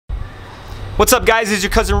What's up guys, it's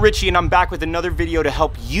your cousin Richie and I'm back with another video to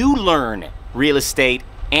help you learn real estate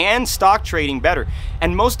and stock trading better.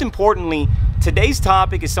 And most importantly, today's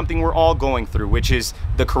topic is something we're all going through, which is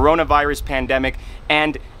the coronavirus pandemic.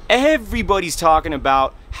 And everybody's talking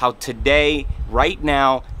about how today, right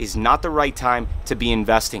now, is not the right time to be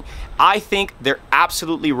investing. I think they're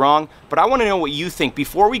absolutely wrong, but I want to know what you think.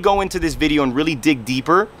 Before we go into this video and really dig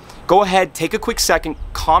deeper, go ahead, take a quick second,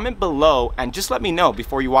 comment below, and just let me know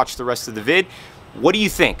before you watch the rest of the vid. What do you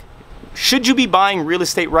think? Should you be buying real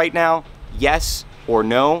estate right now? Yes or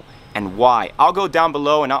no? And why? I'll go down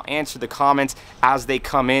below and I'll answer the comments as they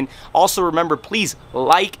come in. Also remember, please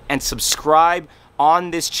like and subscribe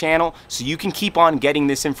on this channel so you can keep on getting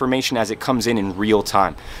this information as it comes in real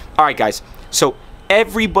time. All right, guys. So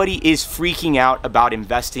everybody is freaking out about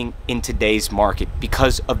investing in today's market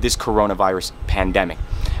because of this coronavirus pandemic.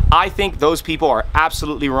 I think those people are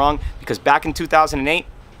absolutely wrong because back in 2008,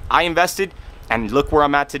 I invested and look where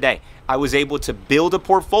I'm at today. I was able to build a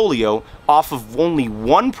portfolio off of only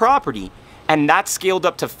one property, and that scaled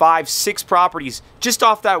up to 5, 6 properties just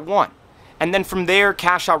off that one. And then from there,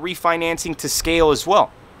 cash out refinancing to scale as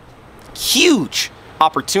well. Huge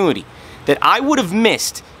opportunity that I would have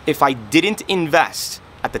missed if I didn't invest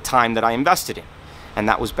at the time that I invested in. And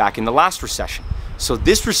that was back in the last recession. So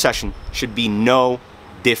this recession should be no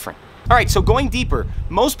different. All right, so going deeper,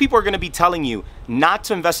 most people are going to be telling you not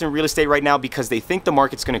to invest in real estate right now because they think the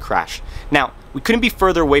market's going to crash. Now, we couldn't be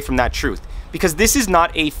further away from that truth because this is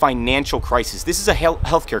not a financial crisis. This is a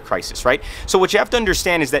healthcare crisis, right? So what you have to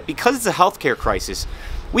understand is that because it's a healthcare crisis,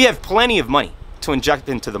 we have plenty of money to inject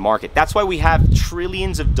into the market. That's why we have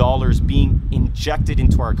trillions of dollars being injected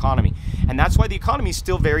into our economy. And that's why the economy is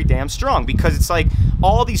still very damn strong, because it's like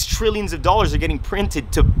all these trillions of dollars are getting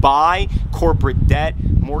printed to buy corporate debt,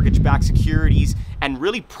 mortgage-backed securities, and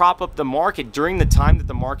really prop up the market during the time that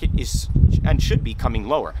the market is and should be coming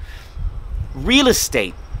lower. Real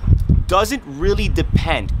estate doesn't really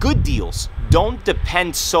depend, good deals don't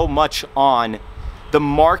depend so much on the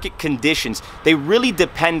market conditions. They really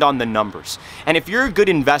depend on the numbers. And if you're a good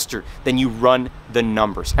investor, then you run the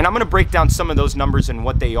numbers. And I'm going to break down some of those numbers and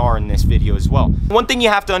what they are in this video as well. One thing you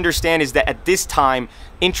have to understand is that at this time,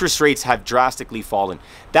 interest rates have drastically fallen.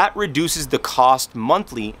 That reduces the cost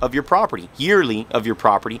monthly of your property, yearly of your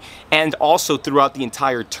property, and also throughout the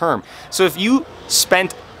entire term. So if you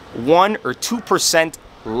spent 1 or 2%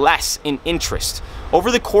 less in interest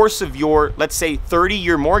over the course of your, let's say,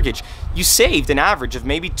 30-year mortgage, you saved an average of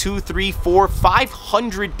maybe $200,000, $300,000,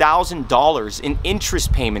 $400,000, $500,000 in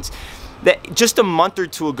interest payments that just a month or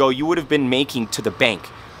two ago you would have been making to the bank.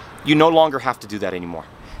 You no longer have to do that anymore.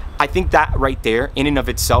 I think that right there in and of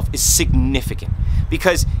itself is significant,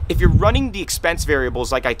 because if you're running the expense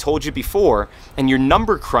variables like I told you before and you're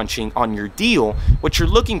number crunching on your deal, what you're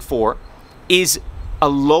looking for is a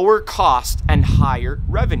lower cost and higher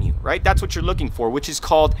revenue, right? That's what you're looking for, which is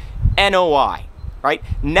called NOI, right?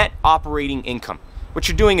 Net operating income. What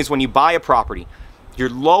you're doing is when you buy a property, you're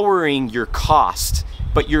lowering your cost,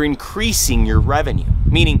 but you're increasing your revenue,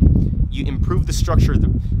 meaning you improve the structure,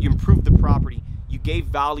 you improve the property, you gave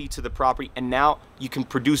value to the property, and now you can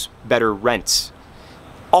produce better rents.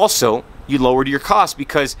 Also, you lowered your cost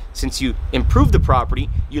because since you improved the property,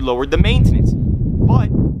 you lowered the maintenance. But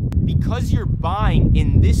because you're buying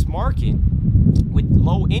in this market with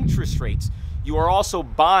low interest rates, you are also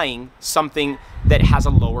buying something that has a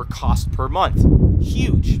lower cost per month.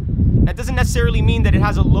 Huge. That doesn't necessarily mean that it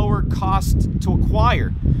has a lower cost to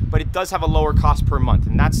acquire, but it does have a lower cost per month,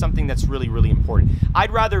 and that's something that's really, really important.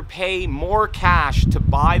 I'd rather pay more cash to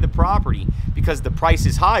buy the property because the price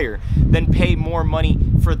is higher than pay more money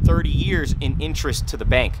for 30 years in interest to the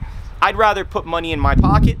bank. I'd rather put money in my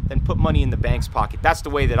pocket than put money in the bank's pocket. That's the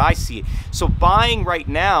way that I see it. So buying right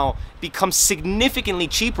now becomes significantly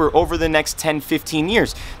cheaper over the next 10, 15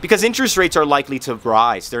 years because interest rates are likely to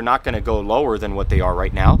rise. They're not going to go lower than what they are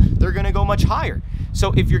right now. They're going to go much higher.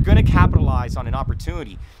 So if you're going to capitalize on an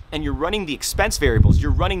opportunity and you're running the expense variables, you're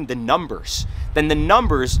running the numbers, then the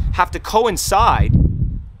numbers have to coincide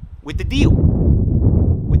with the deal,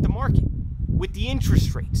 with the market, with the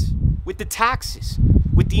interest rates, with the taxes,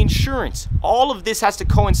 with the insurance. All of this has to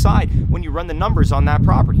coincide when you run the numbers on that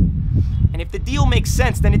property. And if the deal makes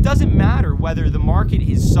sense, then it doesn't matter whether the market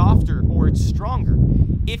is softer or it's stronger.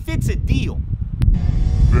 If it's a deal,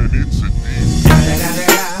 then it's a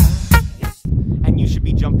deal. And you should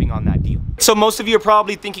be jumping on that deal. So most of you are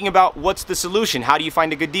probably thinking about what's the solution? How do you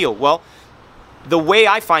find a good deal? Well, the way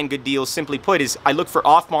I find good deals, simply put, is I look for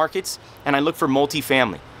off markets and I look for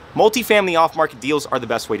multifamily. Multifamily off-market deals are the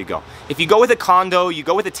best way to go. If you go with a condo, you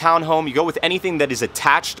go with a townhome, you go with anything that is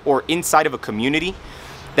attached or inside of a community,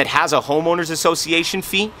 that has a homeowners association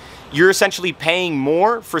fee, you're essentially paying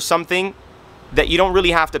more for something that you don't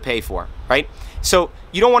really have to pay for, right? So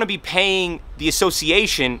you don't want to be paying the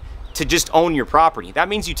association to just own your property. That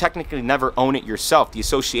means you technically never own it yourself. The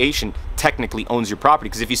association technically owns your property,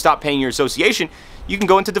 because if you stop paying your association, you can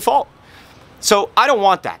go into default. So I don't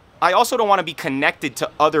want that. I also don't want to be connected to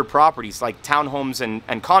other properties like townhomes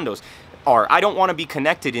and condos. Or I don't want to be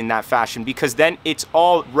connected in that fashion, because then it's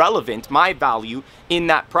all relevant. My value in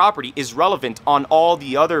that property is relevant on all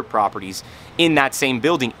the other properties in that same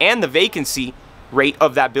building and the vacancy rate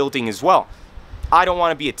of that building as well. I don't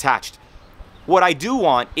want to be attached. What I do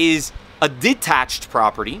want is a detached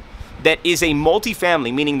property that is a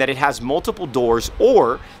multifamily, meaning that it has multiple doors,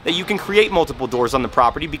 or that you can create multiple doors on the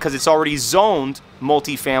property because it's already zoned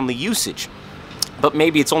multifamily usage. But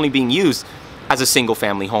maybe it's only being used as a single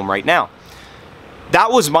family home right now.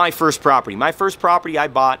 That was my first property. My first property I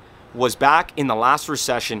bought was back in the last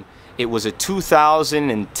recession. It was a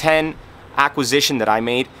 2010 acquisition that I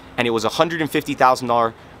made, and it was a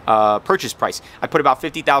 $150,000 purchase price. I put about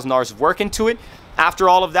 $50,000 of work into it. After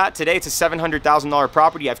all of that, today it's a $700,000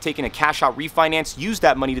 property. I've taken a cash out refinance, used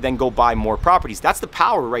that money to then go buy more properties. That's the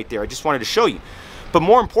power right there. I just wanted to show you. But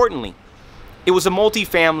more importantly, it was a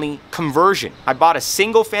multifamily conversion. I bought a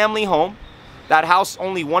single family home. That house,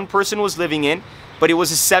 only one person was living in, but it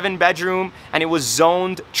was a 7-bedroom and it was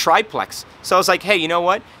zoned triplex. So I was like, hey, you know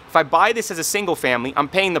what? If I buy this as a single family, I'm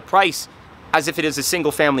paying the price as if it is a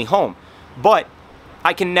single family home. But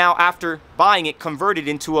I can now, after buying it, convert it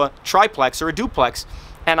into a triplex or a duplex,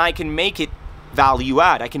 and I can make it value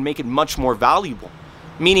add. I can make it much more valuable.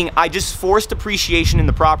 Meaning I just forced appreciation in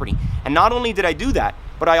the property. And not only did I do that,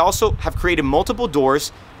 but I also have created multiple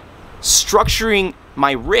doors, structuring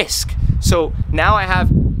my risk. So now I have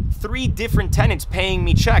 3 different tenants paying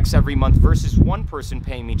me checks every month versus one person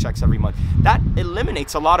paying me checks every month. That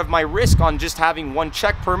eliminates a lot of my risk on just having 1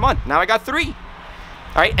 check per month. Now I got 3. All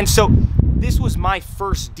right, and so this was my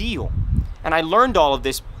first deal. And I learned all of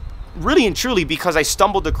this really and truly because I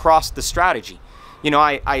stumbled across the strategy. You know,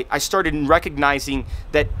 I started recognizing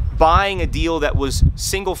that buying a deal that was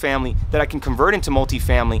single family, that I can convert into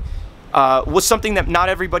multifamily, was something that not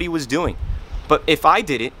everybody was doing. But if I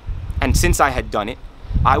did it, and since I had done it,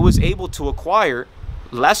 I was able to acquire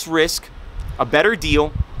less risk, a better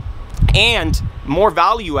deal, and more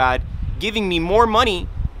value add, giving me more money,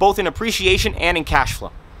 both in appreciation and in cash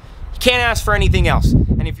flow. You can't ask for anything else.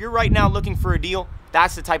 And if you're right now looking for a deal,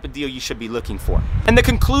 that's the type of deal you should be looking for. And the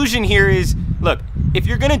conclusion here is, look, if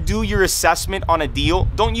you're gonna do your assessment on a deal,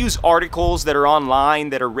 don't use articles that are online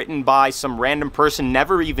that are written by some random person,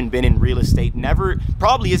 never even been in real estate,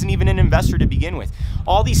 probably isn't even an investor to begin with.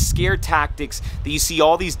 All these scare tactics that you see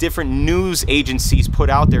all these different news agencies put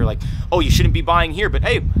out there, like, oh, you shouldn't be buying here, but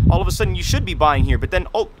hey, all of a sudden you should be buying here, but then,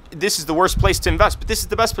 oh, this is the worst place to invest, but this is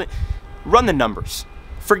the best place. Run the numbers.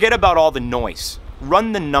 Forget about all the noise.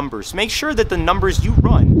 Run the numbers. Make sure that the numbers you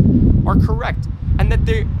run are correct and that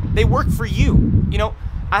they work for you. You know,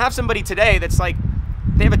 I have somebody today that's like,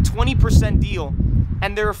 they have a 20% deal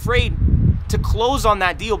and they're afraid to close on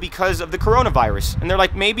that deal because of the coronavirus. And they're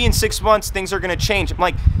like, maybe in 6 months things are going to change. I'm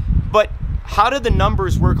like, but how do the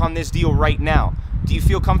numbers work on this deal right now? Do you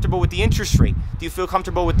feel comfortable with the interest rate? Do you feel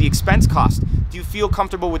comfortable with the expense cost? Do you feel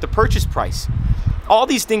comfortable with the purchase price? All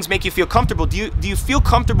these things make you feel comfortable. Do you feel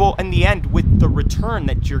comfortable in the end with the return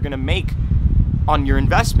that you're going to make on your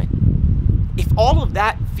investment? If all of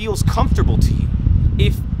that feels comfortable to you,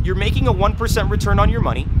 if you're making a 1% return on your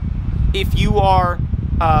money, if you are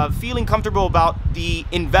feeling comfortable about the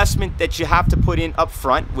investment that you have to put in up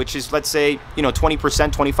front, which is, let's say, 20%,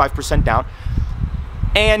 25% down,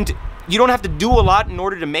 and you don't have to do a lot in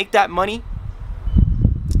order to make that money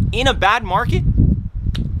in a bad market,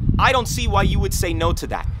 I don't see why you would say no to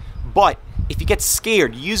that. But if you get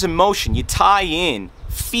scared, you use emotion, you tie in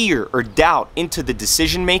fear or doubt into the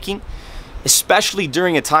decision making, especially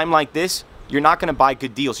during a time like this, you're not going to buy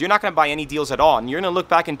good deals. You're not going to buy any deals at all. And you're going to look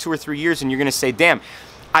back in 2 or 3 years and you're going to say, damn,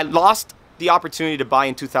 I lost the opportunity to buy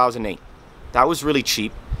in 2008. That was really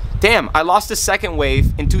cheap. Damn, I lost the second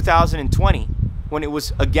wave in 2020 when it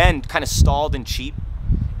was, again, kind of stalled and cheap.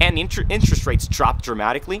 And the interest rates dropped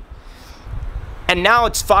dramatically. And now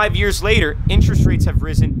it's 5 years later, interest rates have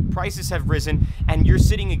risen, prices have risen, and you're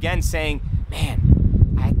sitting again saying,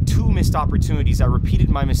 man, I had 2 missed opportunities. I repeated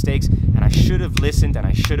my mistakes, and I should have listened, and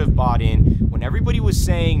I should have bought in. When everybody was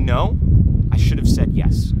saying no, I should have said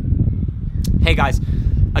yes. Hey guys,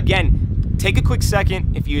 again, take a quick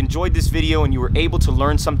second. If you enjoyed this video and you were able to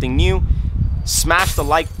learn something new, smash the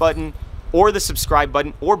like button or the subscribe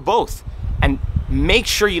button or both. And make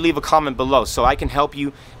sure you leave a comment below so I can help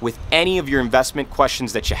you with any of your investment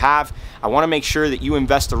questions that you have. I want to make sure that you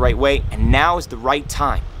invest the right way, and now is the right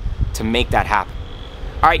time to make that happen.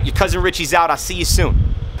 All right, your cousin Richie's out. I'll see you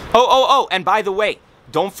soon. Oh, and by the way,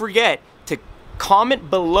 don't forget to comment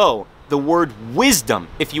below the word wisdom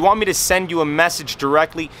if you want me to send you a message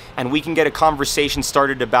directly and we can get a conversation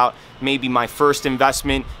started about maybe my first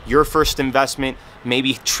investment, your first investment,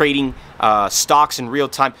 maybe trading stocks in real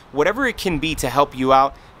time. Whatever it can be to help you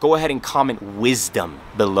out, go ahead and comment wisdom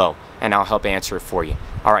below and I'll help answer it for you.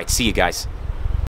 All right, see you guys.